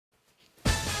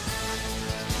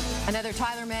Another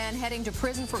Tyler man heading to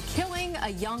prison for killing a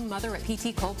young mother at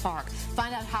PT Cole Park.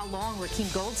 Find out how long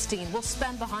Rakeem Goldstein will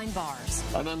spend behind bars.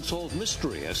 An unsolved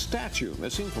mystery, a statue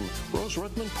missing from Rose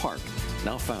Redmond Park,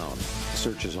 now found.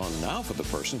 Search is on now for the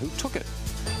person who took it.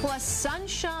 Plus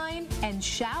sunshine and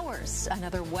showers.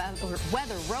 Another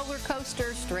weather roller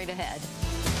coaster straight ahead.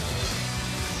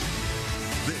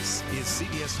 This is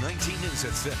CBS 19 News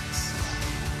at 6.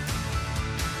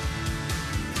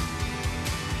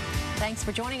 Thanks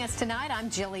for joining us tonight. I'm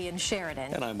Gillian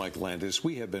Sheridan. And I'm Mike Landess.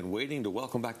 We have been waiting to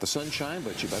welcome back the sunshine,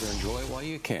 but you better enjoy it while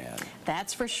you can.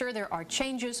 That's for sure. There are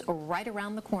changes right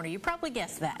around the corner. You probably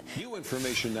guessed that. New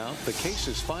information now. The case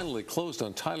is finally closed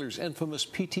on Tyler's infamous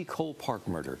PT Cole Park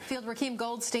murder. Field Rakeem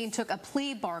Goldstein took a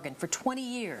plea bargain for 20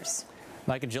 years.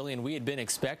 Mike and Gillian, we had been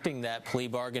expecting that plea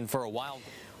bargain for a while.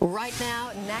 Right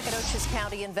now, Nacogdoches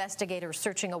County investigators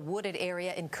searching a wooded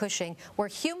area in Cushing where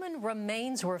human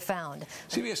remains were found.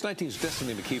 CBS 19's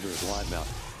Destiny McKeever is live now.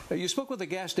 You spoke with a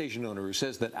gas station owner who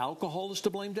says that alcohol is to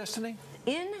blame, Destiny?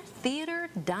 In theater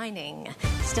dining.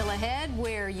 Still ahead,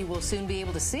 where you will soon be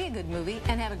able to see a good movie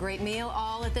and have a great meal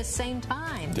all at the same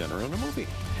time. Dinner and a movie.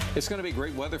 It's going to be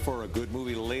great weather for a good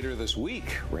movie later this week.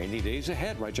 Rainy days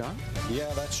ahead, right, John? Yeah,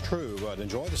 that's true. But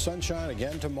enjoy the sunshine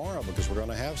again tomorrow because we're going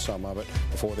to have some of it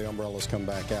before the umbrellas come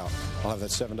back out. I'll have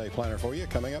that 7-day planner for you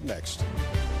coming up next.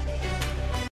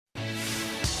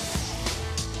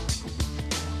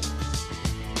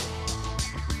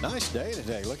 Nice day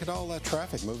today. Look at all that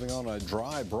traffic moving on a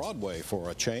dry Broadway for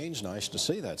a change. Nice to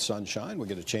see that sunshine. We'll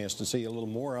get a chance to see a little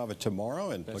more of it tomorrow.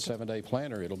 And the 7-day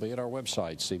planner, it'll be at our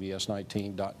website,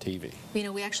 cbs19.tv. You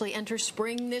know, we actually enter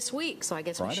spring this week, so I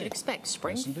guess we should expect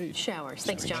spring showers.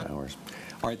 Thanks, John. Showers.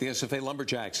 All right, the SFA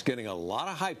Lumberjacks getting a lot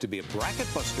of hype to be a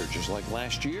bracket buster just like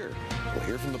last year. We'll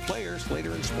hear from the players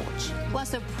later in sports.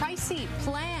 Plus, a pricey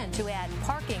plan to add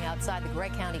parking outside the Gray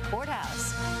County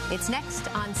Courthouse. It's next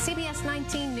on CBS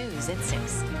 19 News at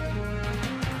 6.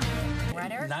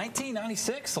 Right, Eric?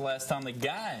 1996, the last time the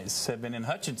guys have been in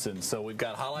Hutchinson. So we've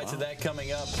got highlights of that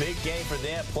coming up. Big game for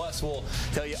them. Plus, we'll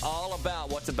tell you all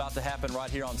about what's about to happen right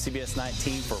here on CBS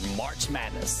 19 for March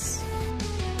Madness.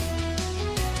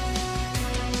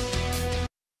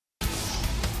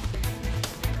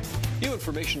 New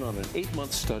information on an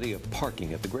 8-month study of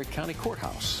parking at the Gray County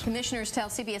Courthouse. Commissioners tell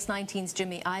CBS 19's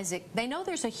Jimmy Isaac they know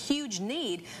there's a huge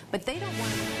need, but they don't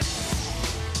want to...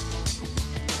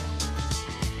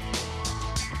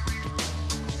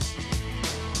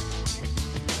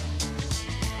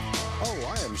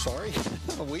 Sorry.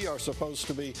 We are supposed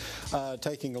to be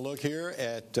taking a look here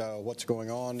at what's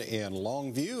going on in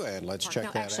Longview, and let's check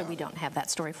that out. Actually, we don't have that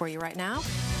story for you right now.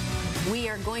 We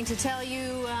are going to tell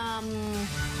you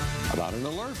about an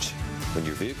alert when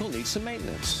your vehicle needs some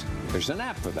maintenance. There's an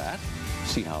app for that.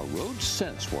 See how Road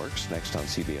Sense works next on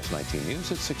CBS 19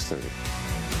 News at 6:30.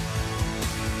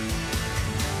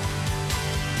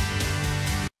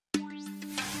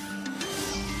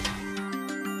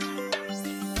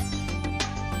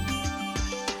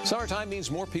 Summertime means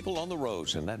more people on the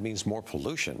roads, and that means more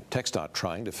pollution. TxDOT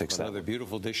trying to fix that. Another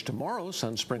beautiful dish tomorrow,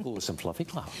 sun sprinkled with some fluffy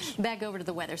clouds. Back over to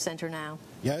the Weather Center now.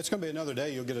 Yeah, it's going to be another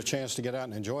day. You'll get a chance to get out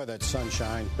and enjoy that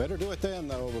sunshine. Better do it then,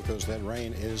 though, because that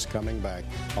rain is coming back.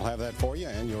 I'll have that for you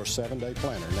and your 7-day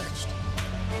planner next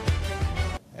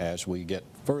as we get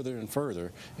further and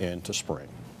further into spring.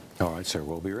 All right, sir,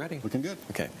 we'll be ready. Looking good.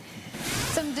 Okay.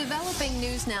 Some developing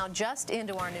news now just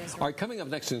into our newsroom. All right, coming up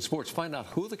next in sports, find out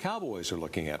who the Cowboys are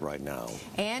looking at right now.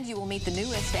 And you will meet the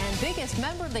newest and biggest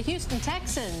member of the Houston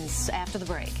Texans after the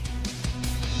break.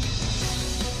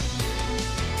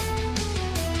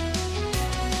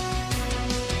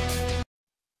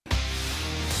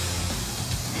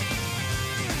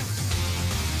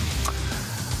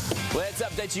 Let's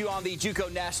update you on the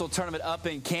JUCO National Tournament up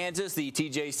in Kansas. The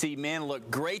TJC men looked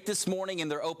great this morning in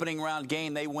their opening round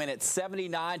game. They win at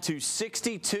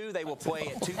 79-62. They will play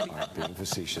at 2 p.m. Being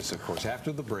facetious, of course.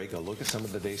 After the break, a look at some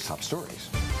of the day's top stories.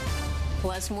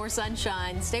 Plus more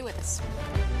sunshine. Stay with us.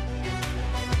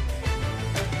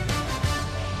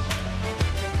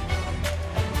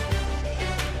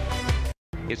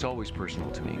 It's always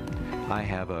personal to me. I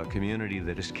have a community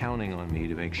that is counting on me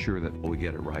to make sure that we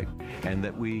get it right and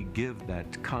that we give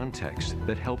that context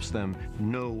that helps them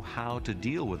know how to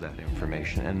deal with that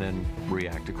information and then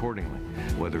react accordingly,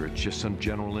 whether it's just some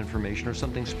general information or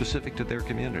something specific to their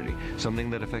community, something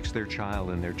that affects their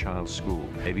child and their child's school.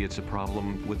 Maybe it's a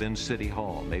problem within City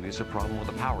Hall. Maybe it's a problem with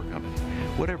a power company.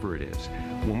 Whatever it is,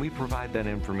 when we provide that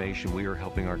information, we are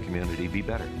helping our community be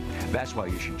better. That's why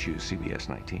you should choose CBS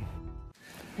 19.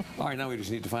 All right, now we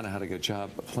just need to find out how to get a job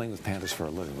playing with pandas for a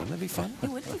living. Wouldn't that be fun? It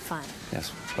would be fun.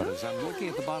 Yes, but as I'm looking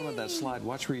at the bottom of that slide,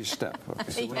 watch where you step.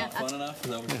 Okay, so Not fun enough?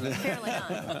 Is that what you're saying? Apparently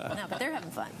not. No, but they're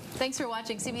having fun. Thanks for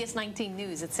watching CBS 19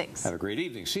 News at 6. have a great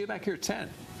evening. See you back here at 10.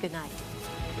 Good night.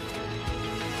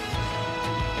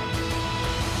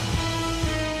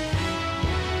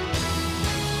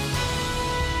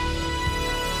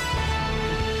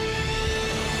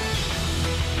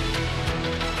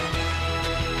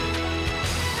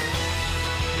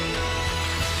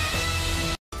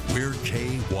 We're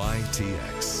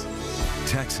KYTX.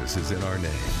 Texas is in our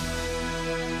name.